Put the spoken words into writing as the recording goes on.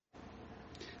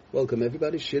Welcome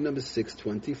everybody, Shir number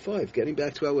 625. Getting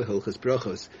back to our Hilchos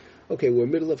Brachos. Okay, we're in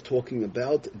the middle of talking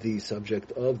about the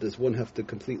subject of does one have to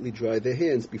completely dry their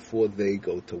hands before they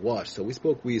go to wash. So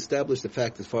we established the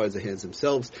fact as far as the hands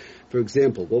themselves. For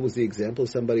example, what was the example?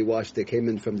 Somebody they came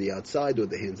in from the outside or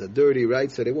their hands are dirty,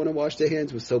 right? So they want to wash their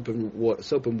hands with soap and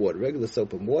water, regular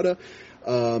soap and water,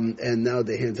 and now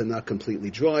their hands are not completely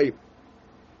dry,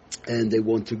 and they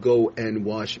want to go and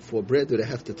wash for bread, or they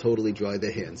have to totally dry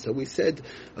their hands. So we said,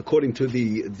 according to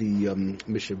the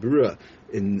Mishnah Berurah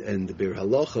in the Bir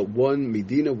Halacha,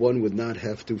 one would not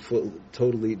have to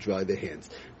totally dry their hands.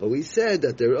 But we said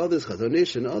that there are others, Chazon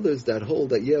Ish and others, that hold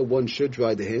that one should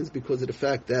dry their hands because of the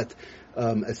fact that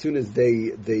as soon as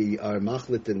they are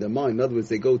machlit in their mind, in other words,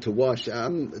 they go to wash,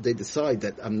 they decide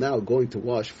that I'm now going to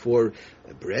wash for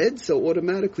bread, so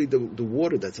automatically the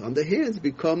water that's on the hands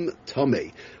become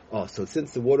tamei. So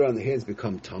since the water on the hands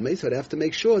become tamei, so they have to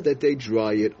make sure that they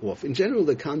dry it off. In general,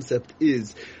 the concept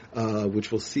is, which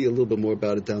we'll see a little bit more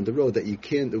about it down the road, that you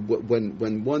can't,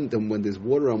 when there's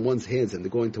water on one's hands and they're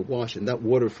going to wash, and that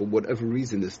water for whatever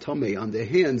reason is tamei on their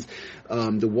hands,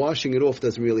 the washing it off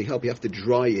doesn't really help. You have to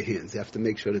dry your hands. You have to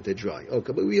make sure that they're dry.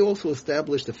 Okay, but we also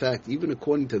established the fact, even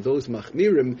according to those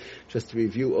machmirim, just to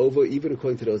review over, even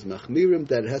according to those machmirim,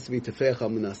 that it has to be tefech al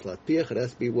menaslat piach, it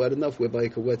has to be wet enough whereby you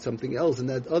could wet something else, and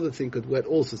that other thing could wet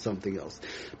also something else.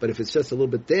 But if it's just a little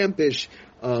bit dampish,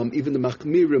 even the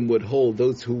machmirim would hold,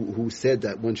 those who said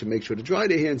that one should make sure to dry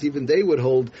their hands, even they would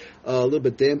hold a little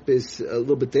bit dampish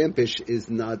is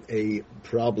not a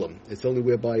problem. It's only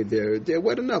whereby they're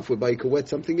wet enough, whereby you could wet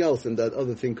something else, and that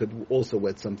other thing could also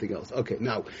wet something else. Okay,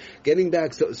 now, getting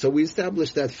back, so we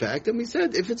established that fact, and we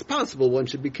said if it's possible, one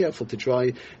should be careful to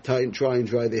try and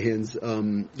dry their hands,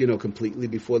 completely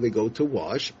before they go to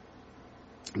wash.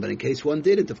 But in case one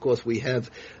didn't, of course, we have,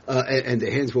 and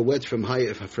the hands were wet from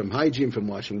hygiene, from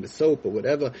washing with soap or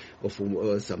whatever, or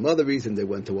for some other reason they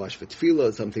went to wash for tefillah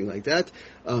or something like that,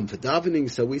 for davening.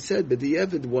 So we said, but the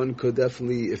evid one could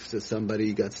definitely, if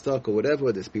somebody got stuck or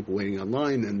whatever, there's people waiting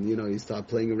online, and you start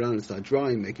playing around and start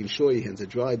drying, making sure your hands are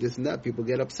dry, this and that, people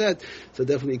get upset. So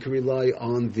definitely you can rely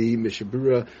on the Mishnah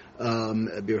Berurah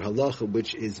Bir Halacha,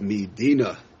 which is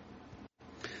Midina.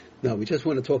 Now we just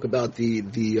want to talk about the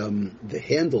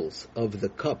handles of the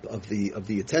cup, of the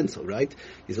utensil, right?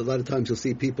 Because a lot of times you'll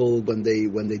see people when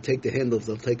they take the handles,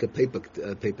 they'll take a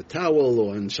paper towel,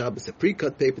 or on Shabbos a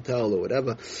pre-cut paper towel or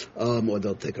whatever, or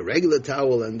they'll take a regular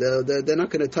towel, and they're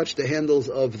not going to touch the handles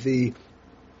of the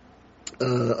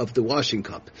washing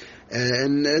cup.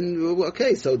 And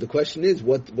okay, so the question is,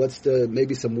 what's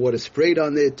maybe some water sprayed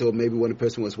on it, or maybe when a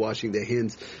person was washing their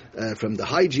hands from the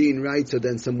hygiene, right? So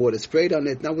then some water sprayed on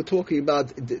it. Now we're talking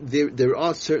about there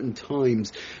are certain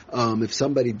times if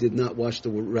somebody did not wash the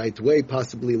right way,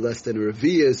 possibly less than a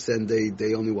revius, and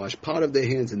they only wash part of their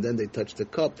hands and then they touch the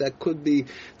cup.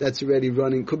 That's already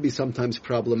running. Could be sometimes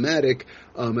problematic.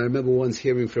 I remember once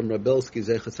hearing from Rabelsky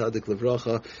Zecher Tzadik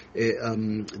Levracha,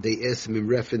 they asked him in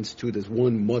reference to this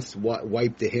one must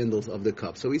wipe the handles of the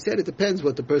cup. So he said it depends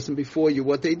what the person before you,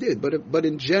 what they did. But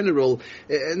in general,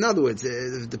 in other words,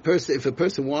 if a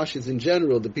person washes in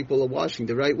general, the people are washing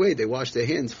the right way. They wash their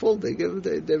hands full. They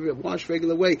wash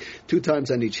regular way, 2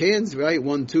 times on each hands, right?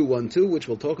 1, 2, 1, 2, which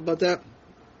we'll talk about that.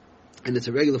 And it's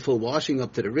a regular full washing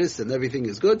up to the wrist, and everything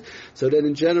is good. So then,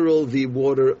 in general, the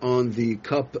water on the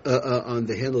cup, on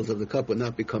the handles of the cup, would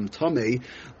not become tamei,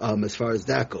 as far as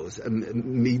that goes.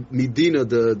 Midina,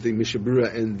 the Mishnah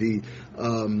Berurah and the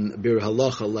Bir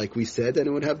Halacha, like we said, and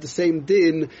it would have the same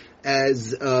din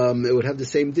as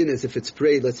if it's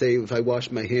sprayed. Let's say if I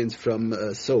wash my hands from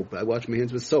soap, I wash my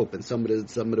hands with soap, and some of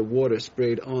the water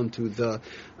sprayed onto the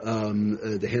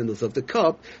handles of the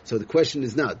cup. So the question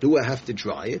is now, do I have to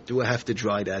dry it? Do I have to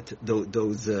dry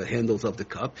those handles of the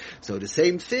cup? So the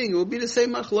same thing, it will be the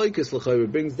same machlokes.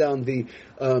 It brings down the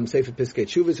Sefer Piskei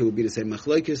Teshuvos, it will be the same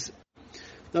machlokes.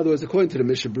 In other words, according to the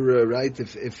Mishnah Berurah, right,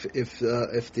 if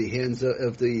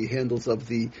the handles of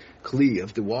the kli,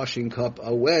 of the washing cup,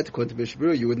 are wet, according to Mishnah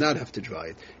Berurah, you would not have to dry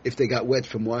it. If they got wet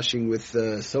from washing with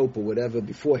soap or whatever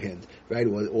beforehand, right,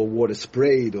 or water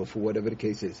sprayed, or for whatever the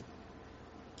case is.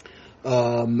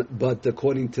 But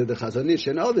according to the Chazon Ish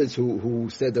and others who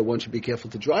said that one should be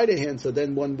careful to dry their hands, so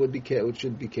then one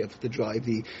should be careful to dry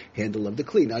the handle of the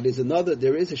kli. Now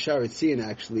there is a Sharet Tzion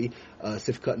actually,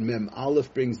 Sifkat Mem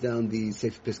Aleph brings down the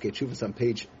Sefer Piskei Teshuvos on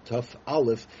page Tuf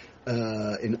Aleph,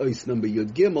 in Ois number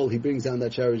Yud Gimel, he brings down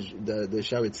that the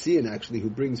Sharet Tzion actually, who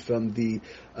brings from the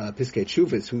Piskei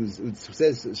Teshuvos, who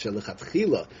says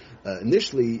Shelechatchila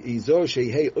initially Izor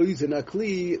Shehei Oizen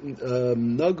Akli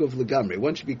Nagov Legamri.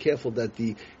 One should be careful that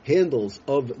the handles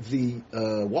of the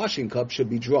washing cup should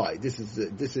be dry. This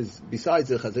is besides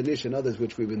the Chazon Ish and others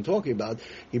which we've been talking about.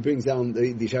 He brings down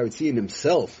the Sharet Tzion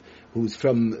himself, who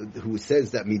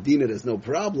says that Medina there's no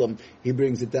problem. He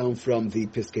brings it down from the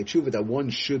Piskei Teshuvah that one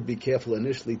should be careful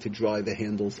initially to dry the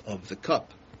handles of the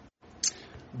cup.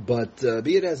 But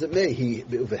be it as it may, he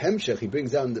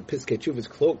brings down the Piskei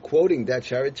Teshuvah quoting that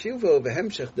Sharet Teshuvah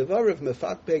v'hemshech devarav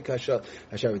mefatpei kasha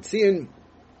Sharet Tzion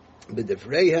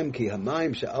b'devreihem ki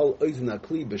hamayim she'al oizen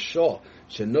hakli b'shah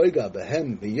shenoiga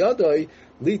behem b'yadoi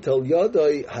lital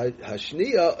yadoi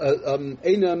hashniya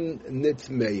einam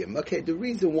nitmeim. Okay, the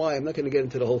reason why, I'm not going to get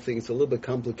into the whole thing, it's a little bit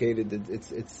complicated.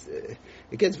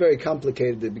 It gets very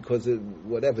complicated because of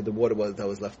whatever the water was that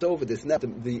was left over. The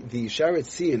Sharet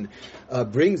Tzion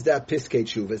brings that Piskei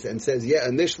Teshuvos and says,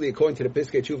 initially according to the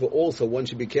Piskei Teshuvah also one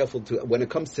should be careful to, when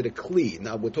it comes to the Kli,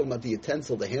 now we're talking about the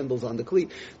utensil, the handles on the Kli,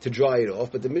 to dry it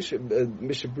off, but the Sharet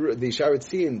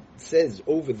Tzion says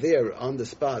over there on the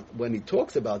spot, when he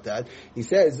talks about that, he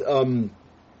says,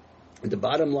 the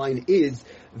bottom line is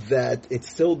that it's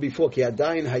still before ki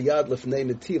adayin hayad lefnei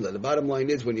netila. The bottom line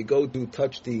is when you go to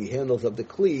touch the handles of the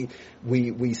kli,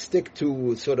 we stick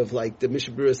to sort of like the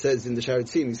Mishnah Berurah says in the Sharet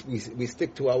Tzion, we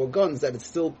stick to our guns that it's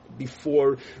still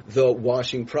before the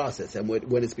washing process. And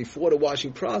when it's before the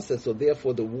washing process, so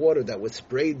therefore the water that was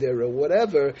sprayed there or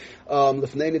whatever,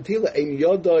 lefnei netila ein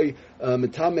yodai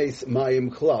metames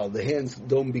mayim klal. The hands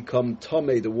don't become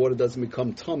tamei, the water doesn't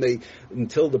become tamei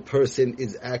until the person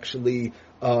is actually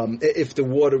if the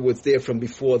water was there from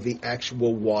before the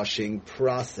actual washing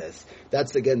process.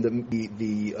 That's again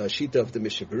the shita of the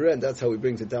Mishnah Berurah, and that's how he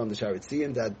brings it down the Sharet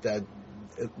Tzion, that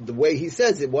the way he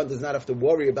says it, one does not have to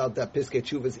worry about that Piskei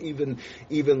Teshuvos even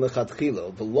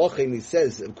lechatchila. V'lochen, he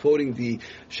says, quoting the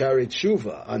Sharet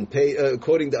Teshuvah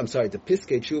the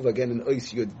Piskei Teshuvah again in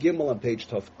Ois Yud Gimel on page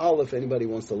Tov Aleph. Anybody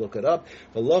wants to look it up.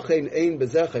 V'lochen ein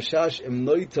bezeh chashash im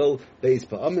noitel beis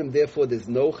pa'amim. Therefore, there's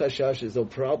no chashash, there's no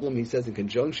problem. He says in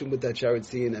conjunction with that Sharet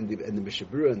Tzion and the Mishnah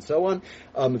Berurah and so on.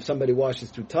 If somebody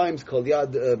washes 2 times, kol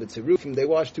yad b'tzirufim, they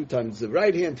wash 2 times the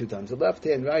right hand, 2 times the left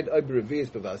hand, right?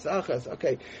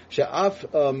 Okay.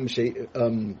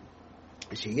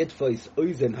 Sheyitfais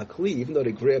oizen hakli, even though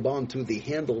they grab onto the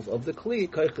handles of the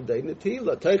kli,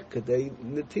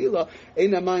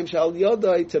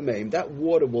 that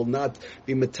water will not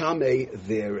be metame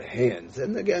their hands.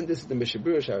 And again, this is the Mishnah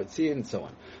Berurah, Sharet Tzion, and so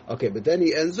on. Okay, but then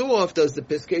he ends off, does the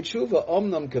Piskei Teshuvah,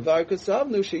 omnam kavar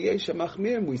kasavnu sheyesha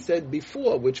machmirim. We said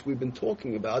before, which we've been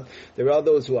talking about, there are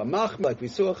those who are machmir, like we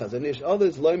saw, Chazon Ish,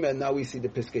 others, loime, and now we see the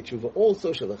Piskei Teshuvah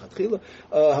also, shalachatchila,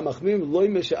 hamachmirim,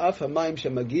 loime she'af hamayim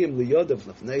shemagiyim liyodav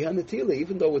lefnei hanetila,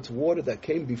 even though it's water that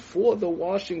came before the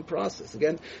washing process.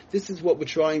 Again, this is what we're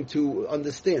trying to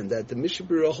understand, that the Mishnah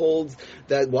Berurah holds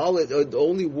that while the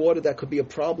only water that could be a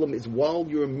problem is while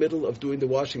you're in the middle of doing the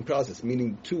washing process,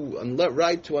 meaning 2 on the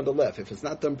right, 2 on the left. If it's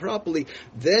not done properly,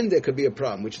 then there could be a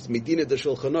problem, which is Medina de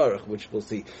Shulchan Aruch, which we'll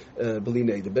see,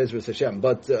 Belinei, the Bezras Hashem,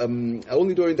 but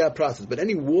only during that process. But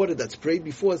any water that's sprayed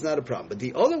before is not a problem. But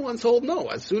the other ones hold no.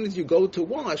 As soon as you go to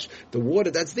wash, the water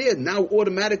that's there now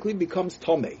automatically becomes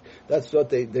tomei. That's what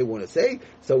they want to say.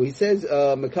 So he says,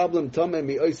 Mekablim tomei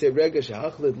mi oise rega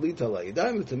shehachlet lita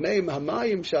la'yadayim tomei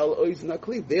hamayim shal ois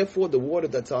nakli. Therefore, the water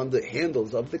that's on the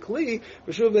handles of the kli,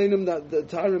 v'shuv einim the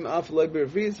tarim af loiber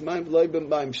v'ris mayim loiber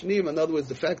mayim shnim. In other words,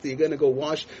 the fact that you're going to go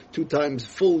wash 2 times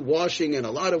full washing and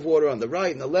a lot of water on the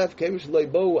right and the left, kemish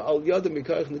leibo al yadim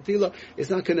mikayich netila, is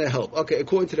not going to help. Okay,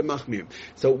 according to the machmir.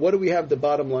 So what do we have? The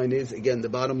bottom line is, again, the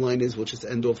bottom line is, we'll just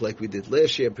end off like we did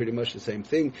last year, pretty much the same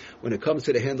thing. When it comes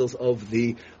to the handles of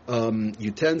the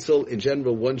utensil, in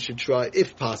general, one should try,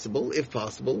 if possible,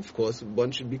 of course,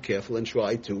 one should be careful and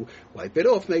try to wipe it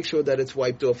off, make sure that it's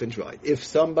wiped off and dried. If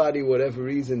somebody, whatever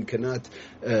reason, cannot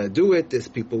do it, there's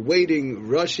people waiting,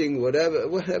 rushing,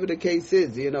 whatever the case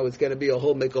is, it's going to be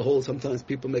sometimes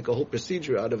people make a whole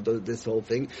procedure out of this whole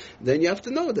thing, then you have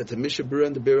to know that the Mishnah Berurah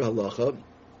and the Biur Halacha,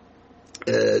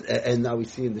 and now we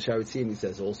see in the Sharet Tzion, he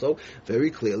says also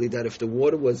very clearly that if the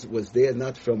water was there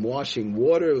not from washing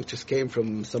water, it just came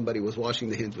from somebody was washing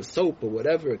the hands with soap or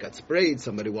whatever, it got sprayed,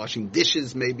 somebody washing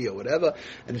dishes maybe or whatever,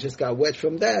 and it just got wet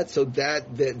from that, so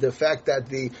that the fact that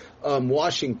the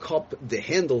washing cup, the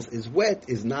handles is wet,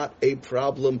 is not a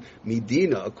problem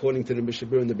Medina, according to the Mishnah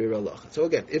Berurah and the Biur Halacha. So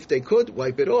again, if they could,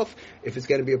 wipe it off. If it's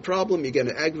going to be a problem, you're going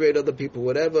to aggravate other people,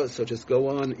 whatever, so just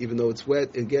go on, even though it's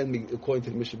wet. Again, according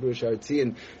to the Mishnah Berurah, Sharet Tzion,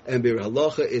 Nesian and Bir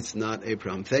Halacha, it's not a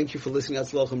problem. Thank you for listening.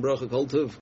 Atzlach and Bracha Kol Tov.